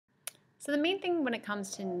So the main thing when it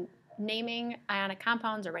comes to naming ionic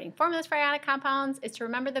compounds or writing formulas for ionic compounds is to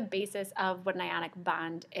remember the basis of what an ionic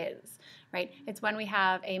bond is, right? It's when we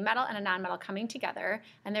have a metal and a nonmetal coming together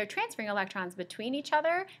and they're transferring electrons between each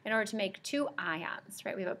other in order to make two ions,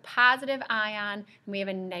 right? We have a positive ion and we have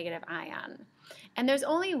a negative ion. And there's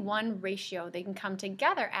only one ratio they can come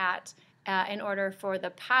together at in order for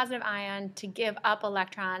the positive ion to give up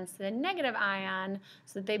electrons to the negative ion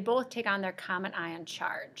so that they both take on their common ion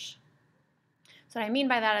charge. So what I mean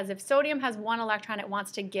by that is if sodium has one electron it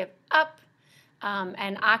wants to give up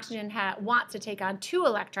and oxygen wants to take on two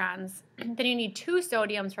electrons, then you need two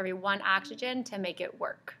sodiums for every one oxygen to make it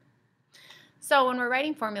work. So when we're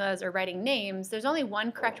writing formulas or writing names, there's only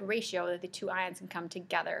one correct ratio that the two ions can come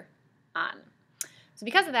together on. So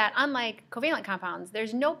because of that, unlike covalent compounds,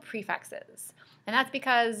 there's no prefixes. And that's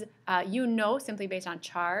because you know simply based on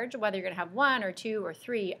charge whether you're going to have one or two or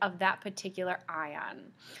three of that particular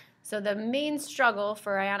ion. So the main struggle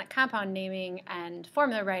for ionic compound naming and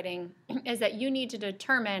formula writing is that you need to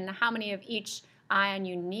determine how many of each ion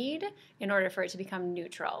you need in order for it to become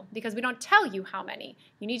neutral, because we don't tell you how many.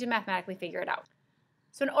 You need to mathematically figure it out.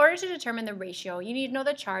 So in order to determine the ratio, you need to know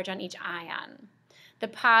the charge on each ion. The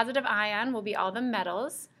positive ion will be all the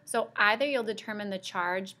metals, so either you'll determine the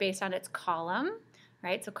charge based on its column,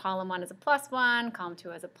 right? So column 1 is a +1, column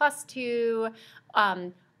 2 is a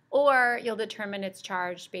 +2, or you'll determine its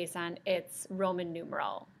charge based on its Roman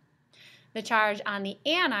numeral. The charge on the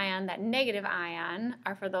anion, that negative ion,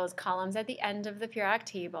 are for those columns at the end of the periodic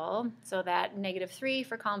table, so that -3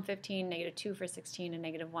 for column 15, -2 for 16, and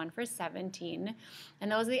 -1 for 17.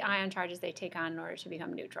 And those are the ion charges they take on in order to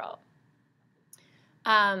become neutral.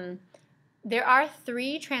 There are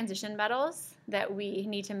 3 transition metals that we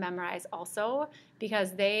need to memorize also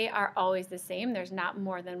because they are always the same. There's not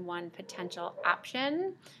more than one potential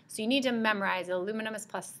option. So you need to memorize aluminum is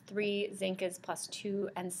 +3, zinc is +2,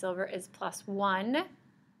 and silver is +1. And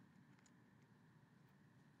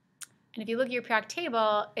if you look at your periodic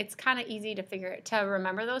table, it's kind of easy to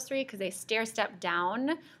remember those 3 because they stair step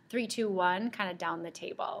down 3, 2, 1, kind of down the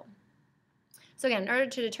table. So again, in order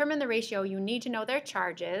to determine the ratio, you need to know their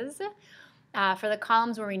charges. For the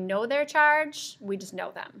columns where we know their charge, we just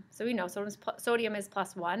know them. So we know sodium is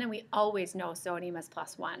 +1, and we always know sodium is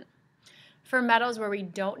 +1. For metals where we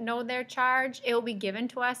don't know their charge, it will be given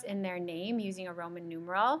to us in their name using a Roman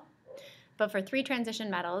numeral. But for 3 transition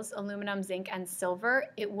metals, aluminum, zinc, and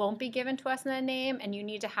silver, it won't be given to us in the name, and you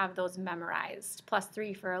need to have those memorized.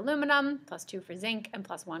 +3 for aluminum, +2 for zinc, and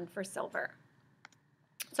 +1 for silver.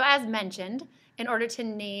 So as mentioned, in order to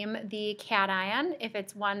name the cation, if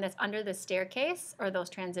it's one that's under the staircase or those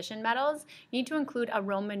transition metals, you need to include a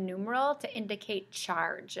Roman numeral to indicate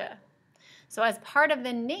charge. So as part of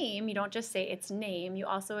the name, you don't just say its name, you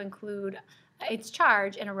also include its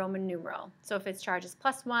charge in a Roman numeral. So if its charge is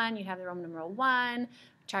 +1, you'd have the Roman numeral 1.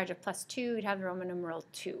 Charge of +2, you'd have the Roman numeral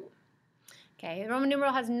 2. Okay, the Roman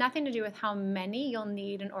numeral has nothing to do with how many you'll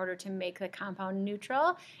need in order to make the compound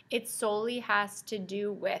neutral. It solely has to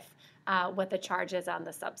do with what the charge is on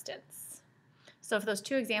the substance. So for those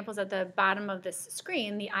 2 examples at the bottom of this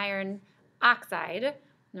screen, the iron oxide,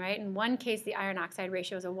 right? In one case, the iron oxide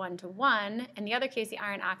ratio is a 1:1. In the other case, the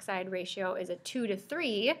iron oxide ratio is a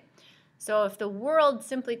 2:3. So if the world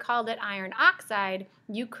simply called it iron oxide,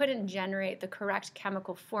 you couldn't generate the correct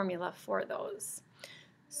chemical formula for those.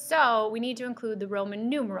 So we need to include the Roman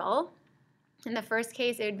numeral. In the first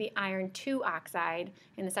case, it would be iron 2 oxide.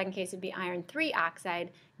 In the second case, it would be iron 3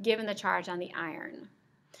 oxide, given the charge on the iron.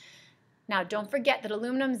 Now, don't forget that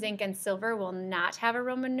aluminum, zinc, and silver will not have a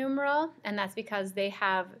Roman numeral, and that's because they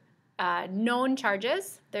have known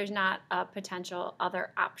charges. There's not a potential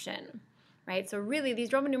other option, right? So really,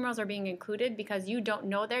 these Roman numerals are being included because you don't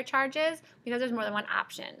know their charges because there's more than one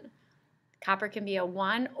option. Copper can be a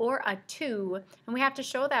 1 or a 2, and we have to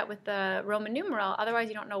show that with the Roman numeral, otherwise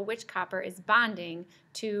you don't know which copper is bonding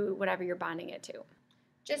to whatever you're bonding it to.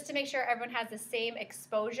 Just to make sure everyone has the same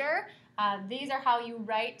exposure, these are how you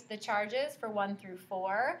write the charges for 1 through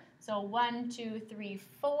 4. So 1, 2, 3,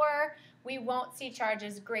 4. We won't see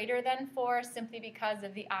charges greater than 4 simply because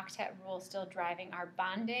of the octet rule still driving our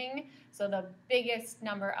bonding. So the biggest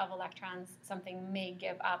number of electrons something may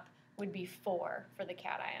give up would be 4 for the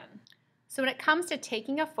cation. So when it comes to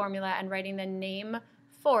taking a formula and writing the name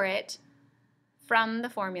for it from the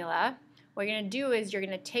formula, what you're going to do is you're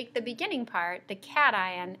going to take the beginning part, the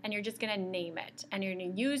cation, and you're just going to name it. And you're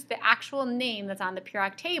going to use the actual name that's on the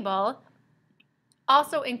periodic table,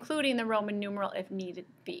 also including the Roman numeral if needed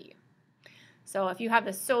be. So if you have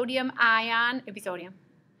the sodium ion, it'd be sodium.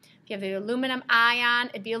 If you have the aluminum ion,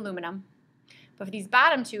 it'd be aluminum. But for these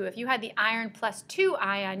bottom two, if you had the iron plus 2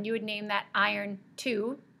 ion, you would name that iron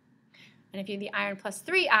 2. And if you had the iron plus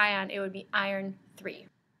 3 ion, it would be iron 3.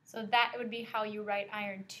 So that would be how you write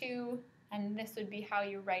iron 2, and this would be how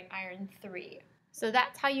you write iron 3. So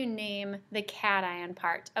that's how you name the cation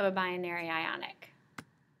part of a binary ionic.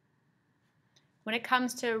 When it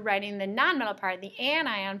comes to writing the nonmetal part, the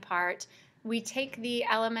anion part, we take the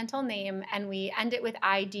elemental name and we end it with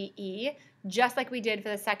IDE, just like we did for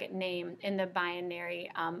the second name in the binary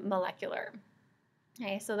molecular.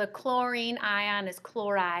 Okay, so the chlorine ion is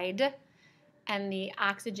chloride, and the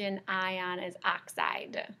oxygen ion is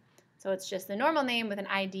oxide. So it's just the normal name with an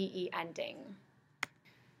IDE ending.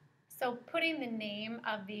 So putting the name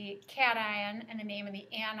of the cation and the name of the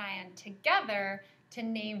anion together to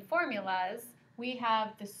name formulas, we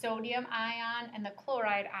have the sodium ion and the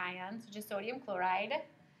chloride ion, so just sodium chloride.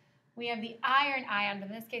 We have the iron ion, but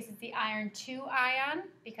in this case it's the iron 2 ion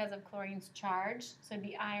because of chlorine's charge, so it'd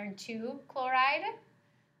be iron 2 chloride.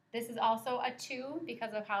 This is also a 2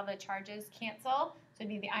 because of how the charges cancel, so it'd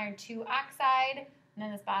be the iron 2 oxide, and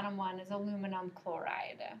then this bottom one is aluminum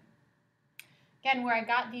chloride. Again, where I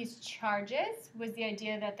got these charges was the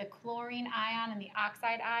idea that the chlorine ion and the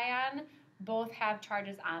oxide ion both have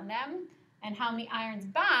charges on them, and how many ions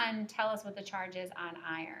bond tell us what the charge is on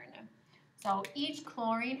iron. So each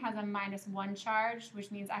chlorine has a -1 charge, which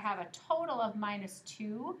means I have a total of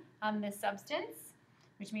 -2 on this substance,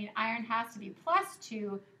 which means iron has to be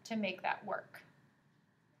 +2 to make that work.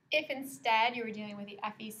 If instead you were dealing with the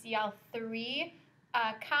FeCl3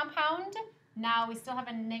 compound, now we still have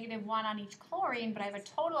a -1 on each chlorine, but I have a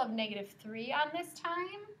total of -3 on this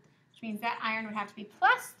time, which means that iron would have to be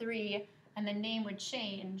 +3, and the name would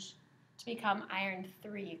change to become iron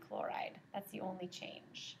 3 chloride. That's the only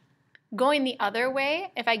change. Going the other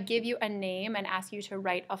way, if I give you a name and ask you to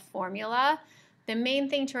write a formula, the main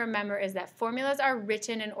thing to remember is that formulas are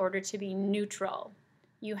written in order to be neutral.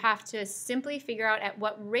 You have to simply figure out at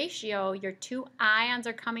what ratio your two ions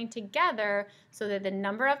are coming together so that the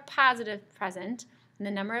number of positives present and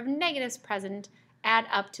the number of negatives present add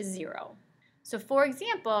up to 0. So for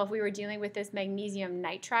example, if we were dealing with this magnesium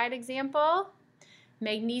nitride example,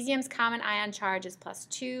 magnesium's common ion charge is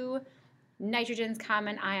 +2, nitrogen's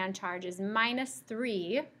common ion charge is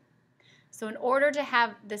 -3. So in order to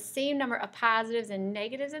have the same number of positives and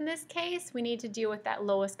negatives in this case, we need to deal with that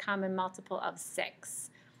lowest common multiple of 6.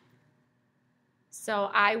 So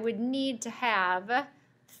I would need to have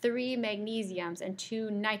 3 magnesiums and 2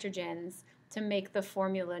 nitrogens to make the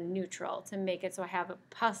formula neutral, to make it so I have a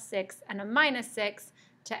 +6 and a -6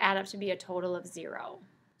 to add up to be a total of 0.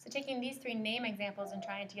 So taking these 3 name examples and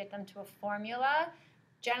trying to get them to a formula,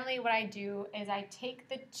 generally what I do is I take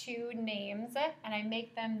the 2 names and I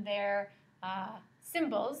make them their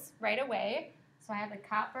symbols right away. So I have the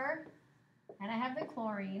copper and I have the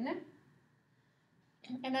chlorine.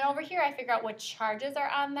 And then over here I figure out what charges are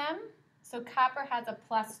on them. So copper has a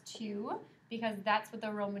 +2 because that's what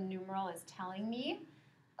the Roman numeral is telling me.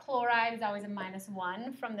 Chloride is always a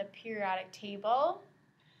 -1 from the periodic table.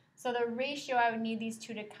 So the ratio I would need these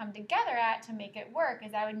two to come together at to make it work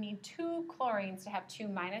is I would need 2 chlorines to have 2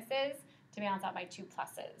 minuses to balance out my 2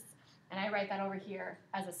 pluses. And I write that over here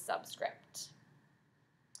as a subscript.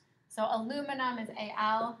 So aluminum is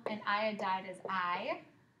Al and iodide is I.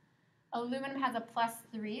 Aluminum has a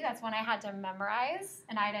 +3, that's one I had to memorize,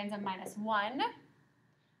 and iodine's a -1.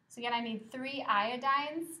 So again, I need 3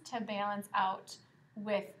 iodines to balance out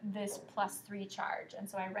with this +3 charge, and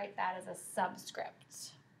so I write that as a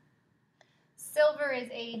subscript. Silver is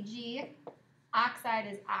Ag, oxide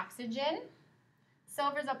is oxygen.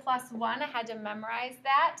 Silver's a +1, I had to memorize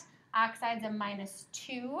that. Oxide's a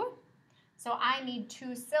 -2, so I need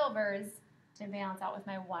 2 silvers to balance out with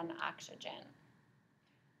my 1 oxygen.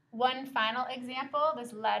 One final example,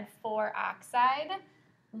 this lead-4 oxide.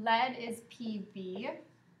 Lead is Pb.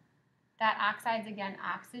 That oxide's again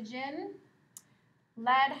oxygen.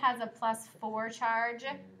 Lead has a +4 charge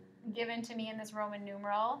given to me in this Roman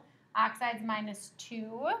numeral. Oxide's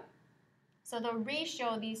 -2. So the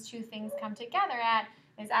ratio these two things come together at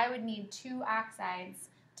is I would need 2 oxides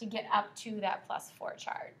to get up to that +4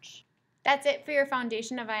 charge. That's it for your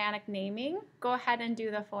foundation of ionic naming. Go ahead and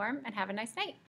do the form and have a nice night.